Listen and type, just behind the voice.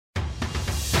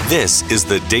This is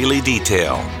the Daily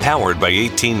Detail, powered by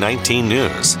 1819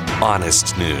 News.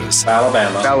 Honest news.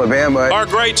 Alabama. Our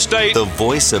great state. The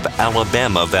voice of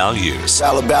Alabama values.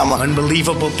 Alabama.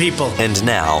 Unbelievable people. And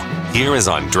now, here is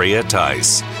Andrea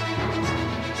Tice.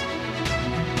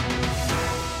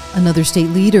 Another state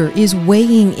leader is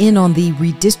weighing in on the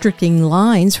redistricting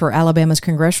lines for Alabama's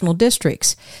congressional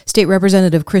districts. State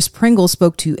Representative Chris Pringle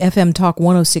spoke to FM Talk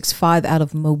 106.5 out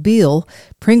of Mobile.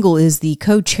 Pringle is the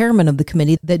co-chairman of the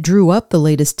committee that drew up the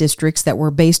latest districts that were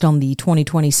based on the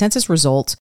 2020 census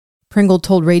results. Pringle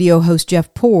told radio host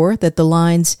Jeff Poore that the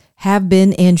lines have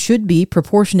been and should be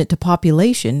proportionate to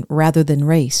population rather than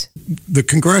race. The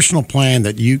congressional plan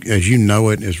that as you know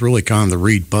it, is really kind of the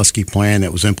Reed-Buskey plan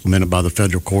that was implemented by the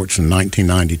federal courts in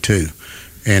 1992.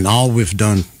 And all we've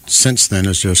done since then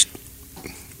is just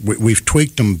we've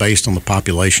tweaked them based on the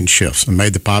population shifts and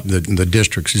made the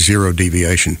districts zero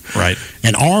deviation. Right.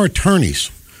 And our attorney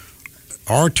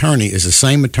is the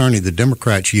same attorney the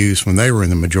Democrats used when they were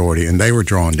in the majority and they were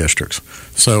drawing districts.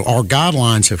 So our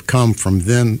guidelines have come from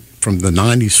the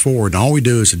 90s forward, and all we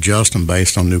do is adjust them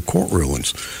based on new court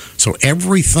rulings. So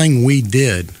everything we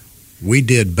did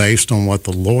based on what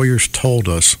the lawyers told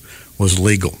us was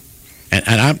legal.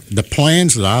 And the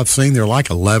plans that I've seen, there are like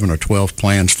 11 or 12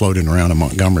 plans floating around in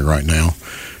Montgomery right now.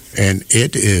 And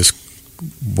it is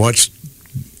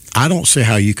I don't see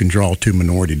how you can draw two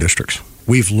minority districts.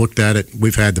 We've looked at it.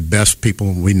 We've had the best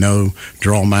people we know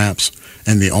draw maps.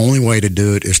 And the only way to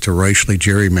do it is to racially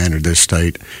gerrymander this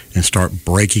state and start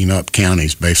breaking up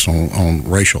counties based on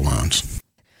racial lines.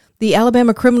 The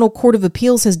Alabama Criminal Court of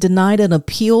Appeals has denied an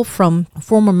appeal from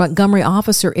former Montgomery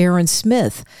officer Aaron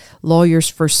Smith. Lawyers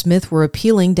for Smith were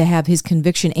appealing to have his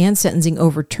conviction and sentencing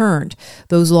overturned.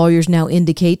 Those lawyers now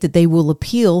indicate that they will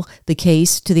appeal the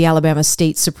case to the Alabama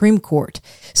State Supreme Court.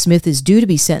 Smith is due to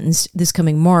be sentenced this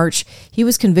coming March. He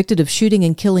was convicted of shooting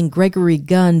and killing Gregory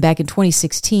Gunn back in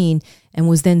 2016 and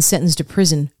was then sentenced to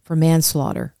prison for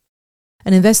manslaughter.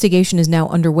 An investigation is now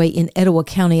underway in Etowah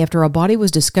County after a body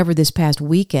was discovered this past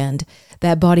weekend.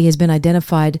 That body has been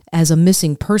identified as a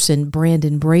missing person,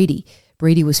 Brandon Brady.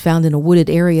 Brady was found in a wooded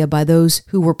area by those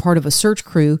who were part of a search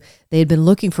crew. They had been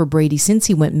looking for Brady since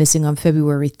he went missing on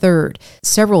February 3rd.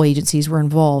 Several agencies were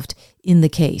involved in the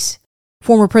case.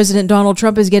 Former President Donald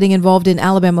Trump is getting involved in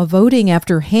Alabama voting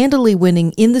after handily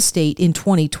winning in the state in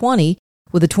 2020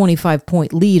 with a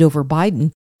 25-point lead over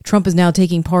Biden. Trump is now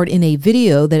taking part in a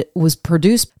video that was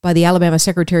produced by the Alabama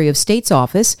Secretary of State's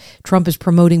office. Trump is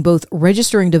promoting both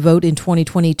registering to vote in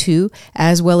 2022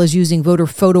 as well as using voter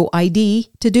photo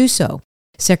ID to do so.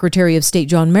 Secretary of State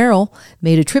John Merrill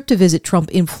made a trip to visit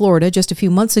Trump in Florida just a few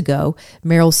months ago.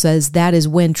 Merrill says that is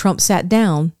when Trump sat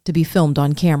down to be filmed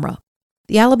on camera.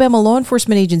 The Alabama Law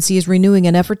Enforcement Agency is renewing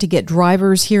an effort to get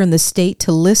drivers here in the state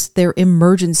to list their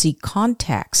emergency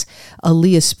contacts.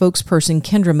 ALEA spokesperson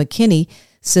Kendra McKinney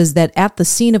says that at the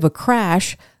scene of a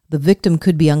crash, the victim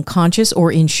could be unconscious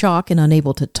or in shock and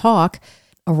unable to talk.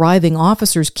 Arriving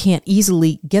officers can't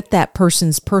easily get that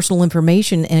person's personal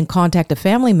information and contact a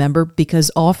family member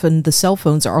because often the cell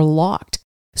phones are locked.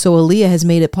 So ALEA has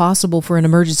made it possible for an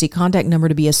emergency contact number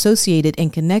to be associated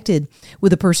and connected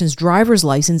with a person's driver's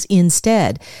license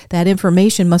instead. That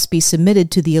information must be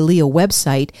submitted to the ALEA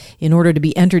website in order to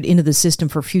be entered into the system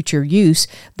for future use.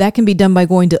 That can be done by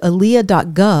going to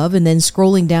alea.gov and then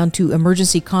scrolling down to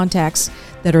emergency contacts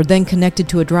that are then connected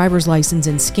to a driver's license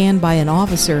and scanned by an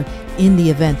officer in the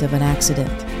event of an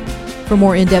accident. For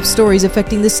more in-depth stories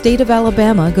affecting the state of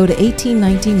Alabama, go to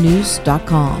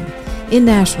 1819news.com. In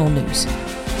national news,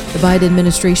 the Biden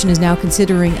administration is now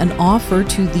considering an offer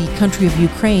to the country of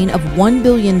Ukraine of $1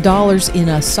 billion in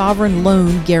a sovereign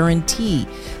loan guarantee.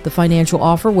 The financial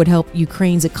offer would help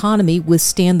Ukraine's economy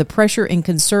withstand the pressure and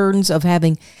concerns of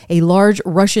having a large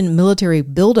Russian military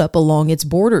buildup along its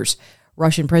borders.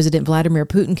 Russian President Vladimir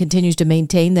Putin continues to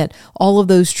maintain that all of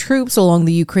those troops along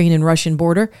the Ukraine and Russian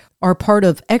border are part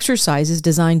of exercises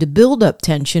designed to build up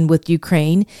tension with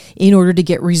Ukraine in order to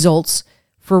get results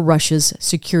for Russia's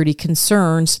security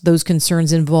concerns. Those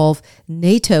concerns involve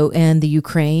NATO and the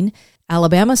Ukraine.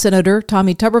 Alabama Senator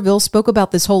Tommy Tuberville spoke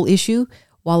about this whole issue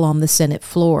while on the Senate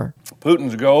floor.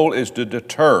 Putin's goal is to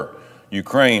deter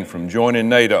Ukraine from joining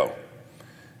NATO.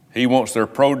 He wants their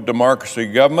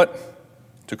pro-democracy government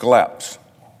to collapse.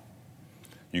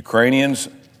 Ukrainians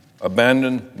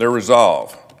abandon their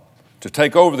resolve to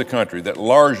take over the country that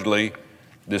largely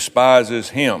despises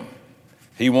him.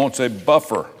 He wants a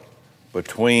buffer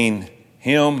between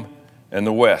him and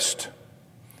the West.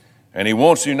 And he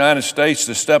wants the United States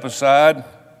to step aside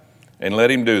and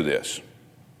let him do this.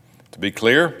 To be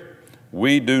clear,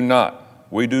 we do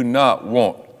not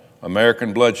want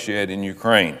American bloodshed in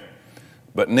Ukraine.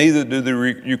 but neither do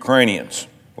the Ukrainians.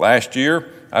 Last year,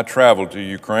 I traveled to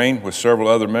Ukraine with several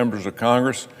other members of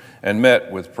Congress and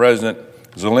met with President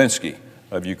Zelensky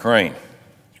of Ukraine.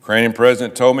 The Ukrainian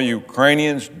president told me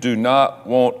Ukrainians do not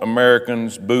want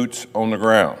Americans' boots on the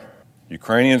ground.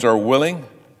 Ukrainians are willing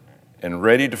and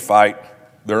ready to fight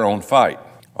their own fight.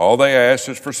 All they ask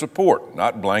is for support,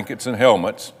 not blankets and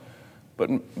helmets,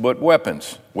 but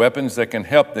weapons that can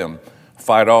help them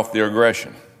fight off the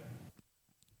aggression.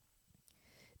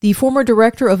 The former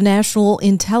director of national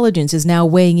intelligence is now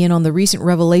weighing in on the recent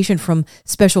revelation from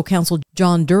special counsel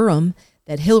John Durham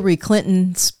that Hillary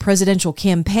Clinton's presidential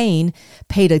campaign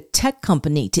paid a tech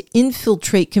company to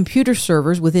infiltrate computer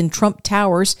servers within Trump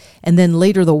Towers and then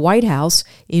later the White House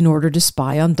in order to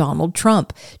spy on Donald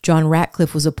Trump. John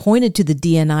Ratcliffe was appointed to the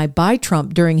DNI by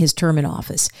Trump during his term in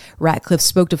office. Ratcliffe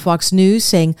spoke to Fox News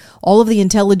saying all of the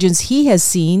intelligence he has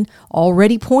seen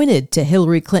already pointed to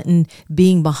Hillary Clinton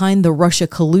being behind the Russia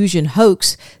collusion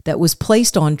hoax that was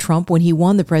placed on Trump when he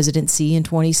won the presidency in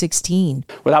 2016.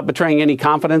 Without betraying any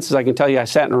confidence, as I can tell you, I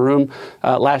sat in a room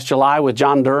last July with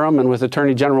John Durham and with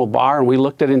Attorney General Barr, and we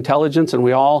looked at intelligence, and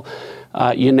we all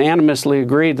unanimously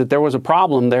agreed that there was a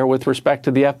problem there with respect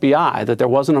to the FBI, that there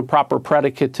wasn't a proper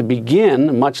predicate to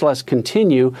begin, much less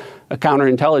continue, a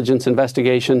counterintelligence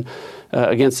investigation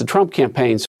against the Trump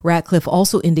campaigns. Ratcliffe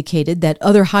also indicated that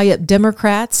other high-up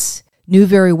Democrats knew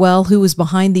very well who was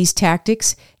behind these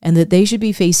tactics and that they should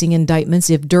be facing indictments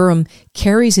if Durham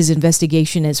carries his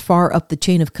investigation as far up the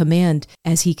chain of command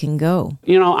as he can go.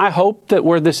 You know, I hope that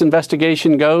where this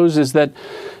investigation goes is that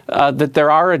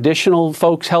there are additional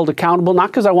folks held accountable, not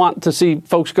because I want to see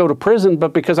folks go to prison,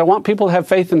 but because I want people to have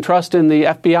faith and trust in the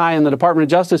FBI and the Department of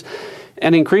Justice.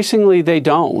 And increasingly, they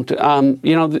don't.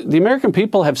 The American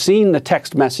people have seen the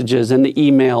text messages and the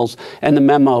emails and the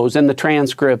memos and the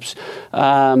transcripts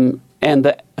and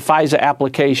the FISA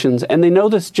applications, and they know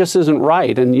this just isn't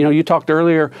right. And, you talked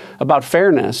earlier about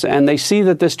fairness, and they see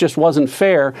that this just wasn't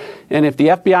fair. And if the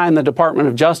FBI and the Department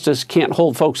of Justice can't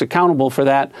hold folks accountable for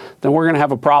that, then we're going to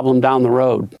have a problem down the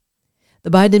road. The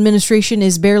Biden administration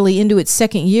is barely into its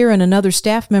second year, and another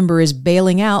staff member is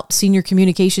bailing out. Senior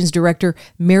Communications Director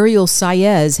Mariel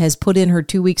Saez has put in her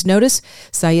 2 weeks' notice.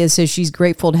 Saez says she's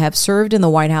grateful to have served in the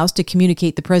White House to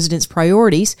communicate the president's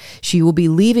priorities. She will be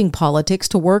leaving politics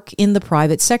to work in the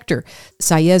private sector.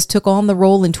 Saez took on the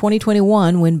role in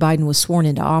 2021 when Biden was sworn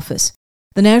into office.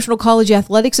 The National College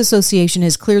Athletics Association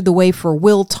has cleared the way for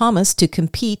Will Thomas to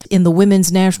compete in the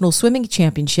Women's National Swimming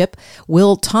Championship.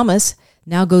 Will Thomas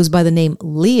now goes by the name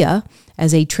Leah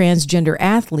as a transgender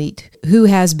athlete who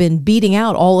has been beating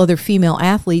out all other female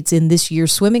athletes in this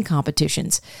year's swimming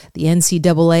competitions. The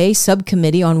NCAA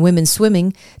Subcommittee on Women's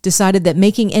Swimming decided that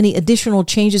making any additional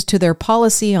changes to their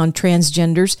policy on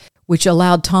transgenders, which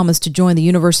allowed Thomas to join the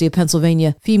University of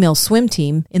Pennsylvania female swim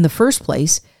team in the first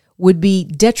place, would be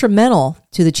detrimental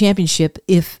to the championship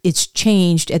if it's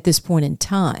changed at this point in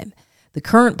time. The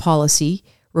current policy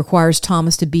requires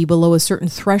Thomas to be below a certain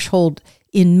threshold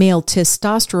in male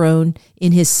testosterone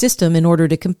in his system in order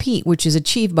to compete, which is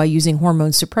achieved by using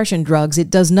hormone suppression drugs. It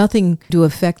does nothing to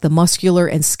affect the muscular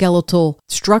and skeletal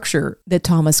structure that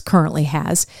Thomas currently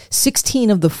has. 16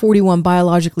 of the 41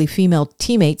 biologically female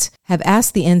teammates have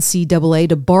asked the NCAA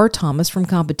to bar Thomas from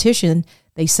competition.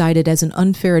 They cite it as an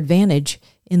unfair advantage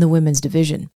in the women's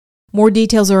division. More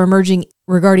details are emerging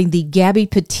regarding the Gabby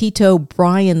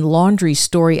Petito-Brian Laundrie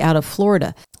story out of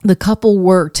Florida. The couple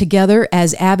were together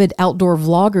as avid outdoor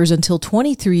vloggers until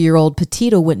 23-year-old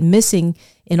Petito went missing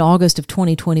in August of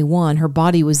 2021. Her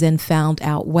body was then found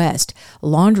out west.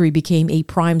 Laundrie became a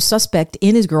prime suspect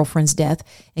in his girlfriend's death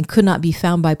and could not be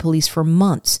found by police for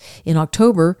months. In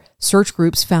October, search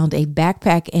groups found a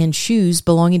backpack and shoes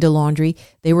belonging to Laundrie.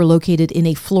 They were located in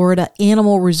a Florida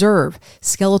animal reserve.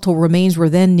 Skeletal remains were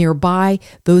then nearby.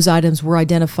 Those items were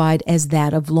identified as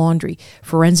that of Laundrie.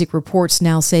 Forensic reports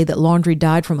now say that Laundrie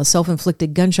died from a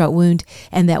self-inflicted gunshot wound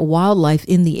and that wildlife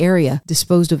in the area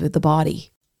disposed of the body.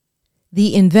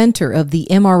 The inventor of the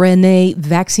mRNA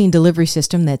vaccine delivery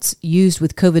system that's used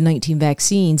with COVID-19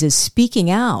 vaccines is speaking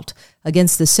out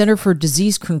against the Center for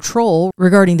Disease Control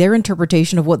regarding their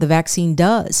interpretation of what the vaccine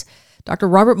does. Dr.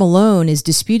 Robert Malone is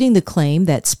disputing the claim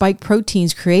that spike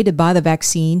proteins created by the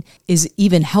vaccine is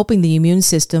even helping the immune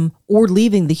system or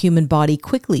leaving the human body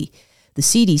quickly. The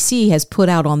CDC has put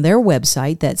out on their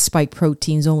website that spike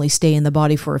proteins only stay in the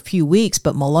body for a few weeks,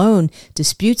 but Malone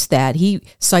disputes that. He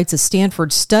cites a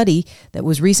Stanford study that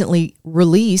was recently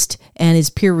released and is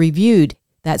peer-reviewed.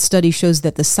 That study shows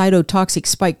that the cytotoxic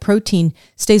spike protein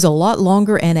stays a lot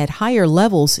longer and at higher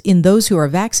levels in those who are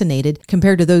vaccinated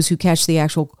compared to those who catch the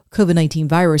actual COVID-19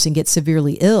 virus and get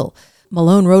severely ill.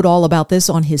 Malone wrote all about this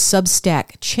on his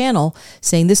Substack channel,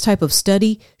 saying this type of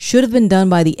study should have been done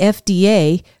by the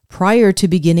FDA prior to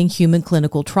beginning human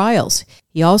clinical trials.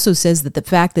 He also says that the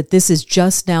fact that this is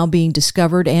just now being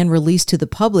discovered and released to the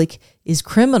public is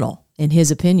criminal, in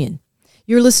his opinion.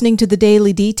 You're listening to The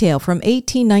Daily Detail from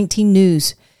 1819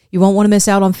 News. You won't want to miss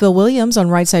out on Phil Williams on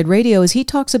Right Side Radio as he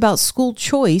talks about school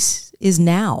choice is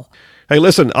now. Hey,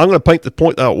 listen, I'm going to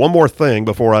point out one more thing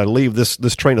before I leave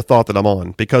this train of thought that I'm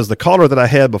on, because the caller that I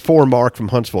had before Mark from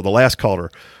Huntsville, the last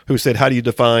caller, who said, how do you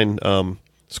define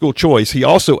school choice, he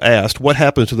also asked what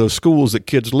happens to those schools that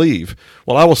kids leave.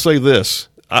 Well, I will say this.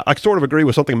 I sort of agree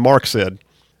with something Mark said.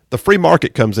 The free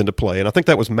market comes into play, and I think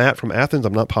that was Matt from Athens.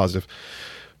 I'm not positive.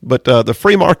 But the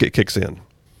free market kicks in.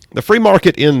 The free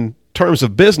market in terms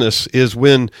of business is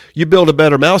when you build a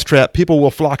better mousetrap, people will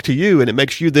flock to you, and it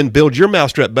makes you then build your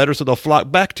mousetrap better, so they'll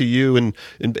flock back to you. And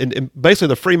basically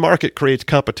the free market creates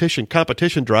competition.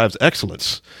 Competition drives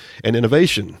excellence and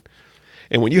innovation.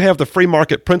 And when you have the free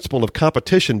market principle of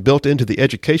competition built into the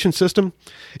education system,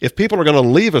 if people are going to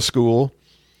leave a school,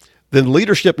 then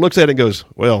leadership looks at it and goes,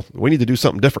 well, we need to do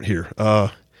something different here.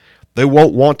 They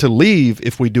won't want to leave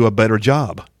if we do a better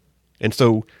job. And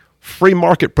so free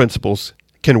market principles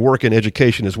can work in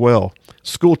education as well.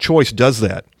 School choice does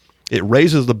that. It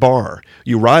raises the bar.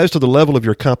 You rise to the level of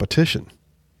your competition.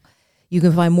 You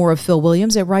can find more of Phil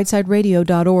Williams at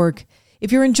rightsideradio.org.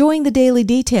 If you're enjoying The Daily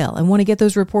Detail and want to get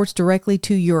those reports directly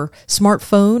to your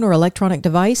smartphone or electronic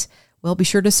device, well, be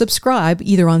sure to subscribe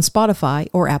either on Spotify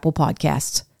or Apple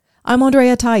Podcasts. I'm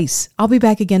Andrea Tice. I'll be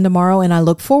back again tomorrow, and I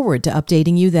look forward to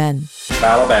updating you then.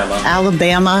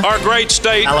 Alabama. Our great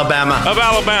state. Alabama. Of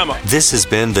Alabama. This has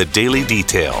been The Daily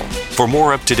Detail. For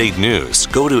more up-to-date news,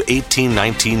 go to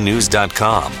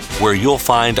 1819news.com, where you'll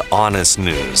find honest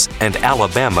news and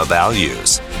Alabama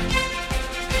values.